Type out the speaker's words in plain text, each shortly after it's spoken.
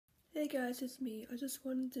Hey guys, it's me. I just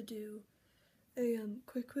wanted to do a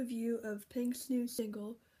quick review of Pink's new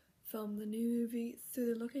single from the new movie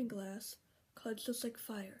Through the Looking Glass called Just Like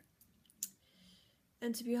Fire.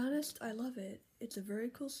 And to be honest, I love it. It's a very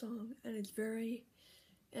cool song and it's very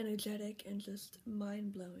energetic and just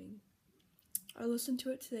mind-blowing. I listened to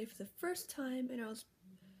it today for the first time and I was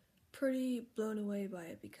pretty blown away by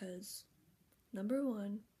it because, number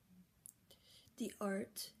one, the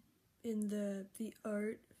art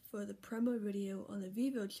for the promo video on the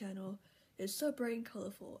Vivo channel is so bright and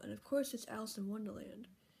colorful, and of course it's Alice in Wonderland.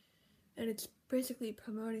 And it's basically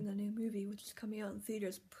promoting the new movie, which is coming out in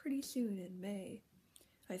theaters pretty soon in May,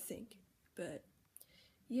 I think. But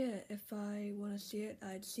yeah, if I want to see it,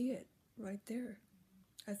 I'd see it right there.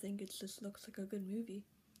 I think it just looks like a good movie.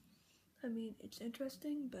 I mean, it's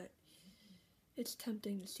interesting, but it's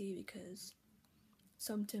tempting to see because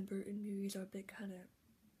some Tim Burton movies are a bit kind of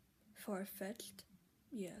far-fetched.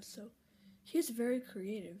 Yeah, so he's very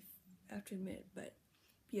creative, I have to admit, but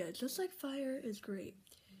yeah, Just Like Fire is great.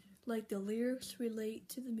 Like, the lyrics relate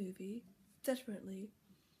to the movie, definitely,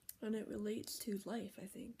 and it relates to life, I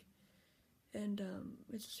think. And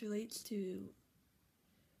it just relates to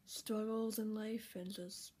struggles in life and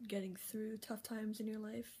just getting through tough times in your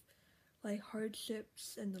life, like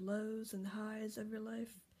hardships and the lows and the highs of your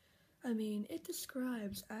life. I mean, it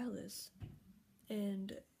describes Alice,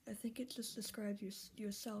 and I think it just describes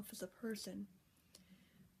yourself as a person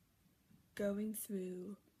going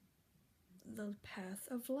through the path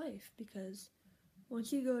of life, because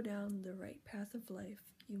once you go down the right path of life,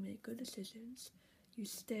 you make good decisions, you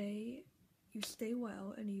stay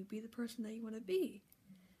well, and you be the person that you want to be.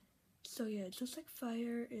 So yeah, Just Like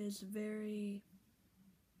Fire is very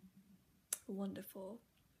wonderful.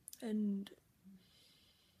 And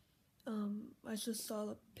I just saw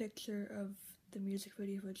a picture of the music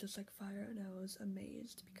video for Just Like Fire and I was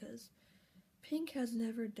amazed because Pink has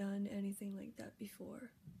never done anything like that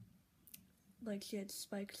before. Like, she had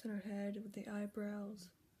spikes on her head with the eyebrows.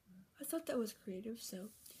 I thought that was creative, so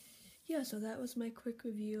yeah, so that was my quick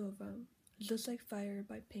review of Just Like Fire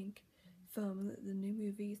by Pink from the new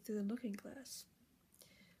movie Through the Looking Glass.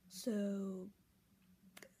 So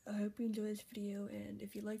I hope you enjoyed this video, and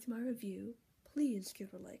if you liked my review, please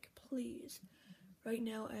give a like, please. Right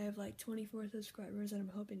now I have like 24 subscribers and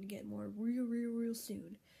I'm hoping to get more real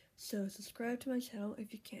soon. So subscribe to my channel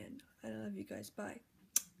if you can. I love you guys. Bye.